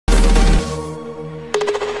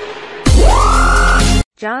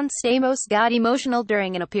John Stamos got emotional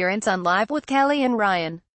during an appearance on Live with Kelly and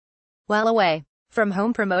Ryan. While away from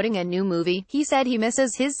home promoting a new movie, he said he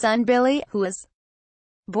misses his son Billy, who was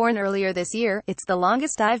born earlier this year. "It's the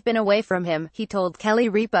longest I've been away from him," he told Kelly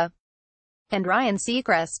Ripa and Ryan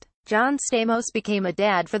Seacrest. John Stamos became a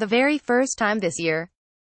dad for the very first time this year,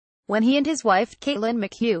 when he and his wife, Caitlin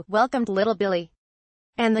McHugh, welcomed little Billy.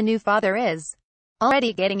 And the new father is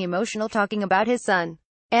already getting emotional talking about his son.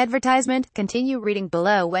 Advertisement. Continue reading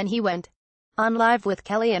below. When he went on Live with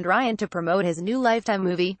Kelly and Ryan to promote his new Lifetime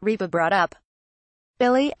movie, Ripa brought up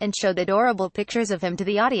Billy, and showed adorable pictures of him to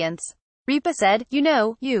the audience. Ripa said, "You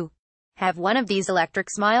know, you have one of these electric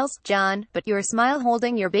smiles, John, but your smile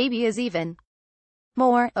holding your baby is even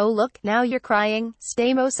more. Oh look, now you're crying."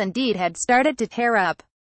 Stamos indeed had started to tear up.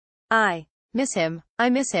 "I miss him. I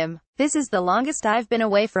miss him. This is the longest I've been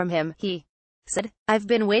away from him," he said. "I've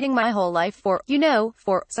been waiting my whole life for,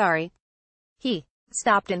 sorry." He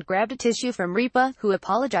stopped and grabbed a tissue from Ripa, who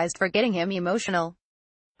apologized for getting him emotional.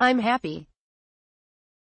 "I'm happy.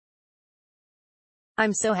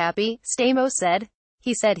 I'm so happy," Stamos said.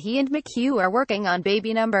 He said he and McHugh are working on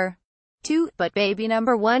baby number 2, but baby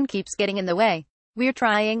number 1 keeps getting in the way. "We're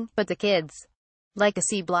trying, but the kids like a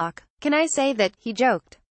C block. Can I say that?" he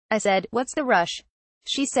joked. "I said, what's the rush?"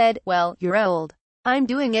 She said, "Well, you're old. I'm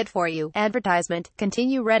doing it for you." Advertisement.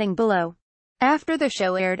 Continue reading below. After the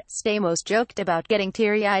show aired, Stamos joked about getting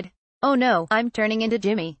teary-eyed. "Oh no, I'm turning into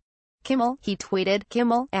Jimmy Kimmel," he tweeted.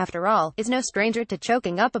 Kimmel, after all, is no stranger to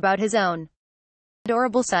choking up about his own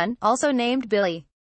adorable son, also named Billy.